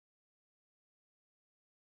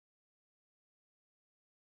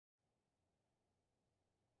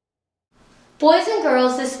Boys and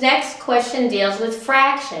girls, this next question deals with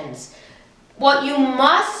fractions. What you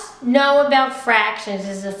must know about fractions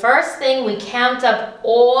is the first thing we count up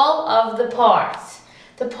all of the parts.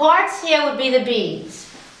 The parts here would be the beads.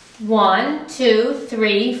 1, 2,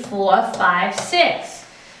 3, 4, 5, 6.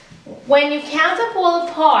 When you count up all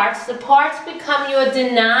the parts become your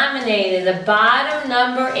denominator, the bottom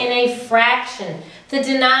number in a fraction, the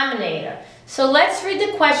denominator. So let's read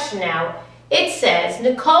the question now. It says,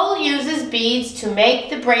 Nicole uses beads to make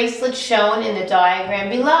the bracelet shown in the diagram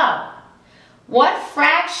below. What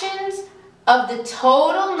fractions of the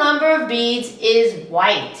total number of beads is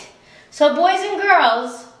white? So boys and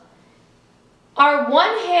girls, are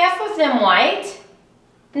 1/2 of them white?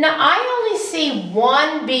 Now I only see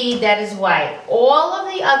one bead that is white. All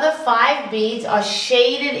of the other 5 beads are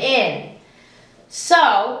shaded in.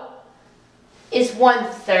 So, is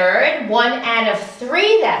 1/3, 1 out of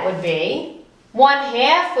 3 that would be.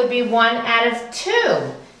 1/2 would be 1 out of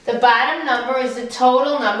 2. The bottom number is the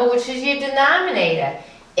total number, which is your denominator.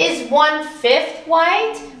 Is 1/5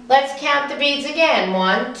 white? Let's count the beads again.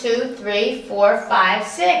 1, 2, 3, 4, 5,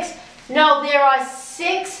 6. No, there are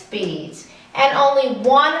 6 beads, and only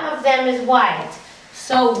one of them is white.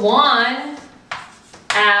 So 1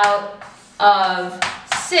 out of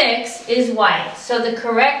 6 is white. So the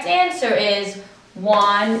correct answer is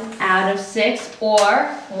 1 out of 6, or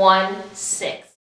 1/6.